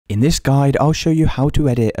In this guide, I'll show you how to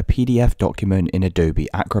edit a PDF document in Adobe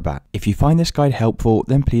Acrobat. If you find this guide helpful,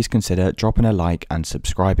 then please consider dropping a like and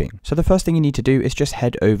subscribing. So the first thing you need to do is just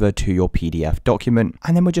head over to your PDF document,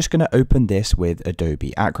 and then we're just going to open this with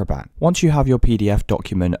Adobe Acrobat. Once you have your PDF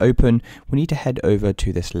document open, we need to head over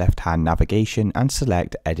to this left-hand navigation and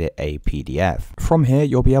select Edit a PDF. From here,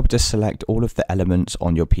 you'll be able to select all of the elements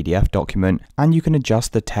on your PDF document, and you can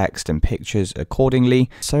adjust the text and pictures accordingly.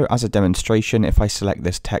 So as a demonstration, if I select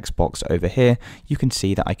this text box over here, you can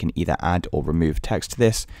see that I can either add or remove text to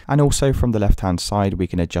this, and also from the left hand side we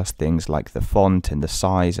can adjust things like the font and the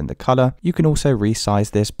size and the color. You can also resize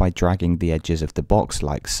this by dragging the edges of the box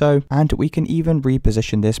like so, and we can even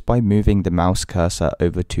reposition this by moving the mouse cursor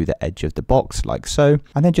over to the edge of the box like so,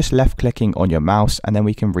 and then just left clicking on your mouse, and then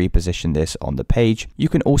we can reposition this on the page. You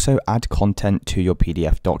can also add content to your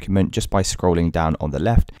PDF document just by scrolling down on the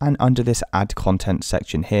left, and under this add content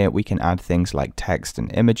section here we can add things like text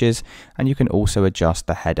and images, and you can also adjust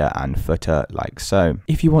the header and footer like so.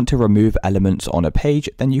 If you want to remove elements on a page,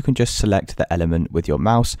 then you can just select the element with your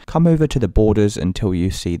mouse, come over to the borders until you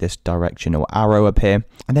see this directional arrow appear,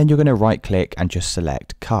 and then you're going to right click and just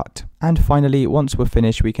select cut. And finally, once we're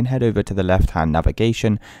finished, we can head over to the left-hand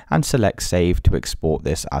navigation and select Save to export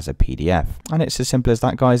this as a PDF. And it's as simple as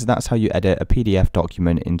that, guys. That's how you edit a PDF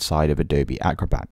document inside of Adobe Acrobat.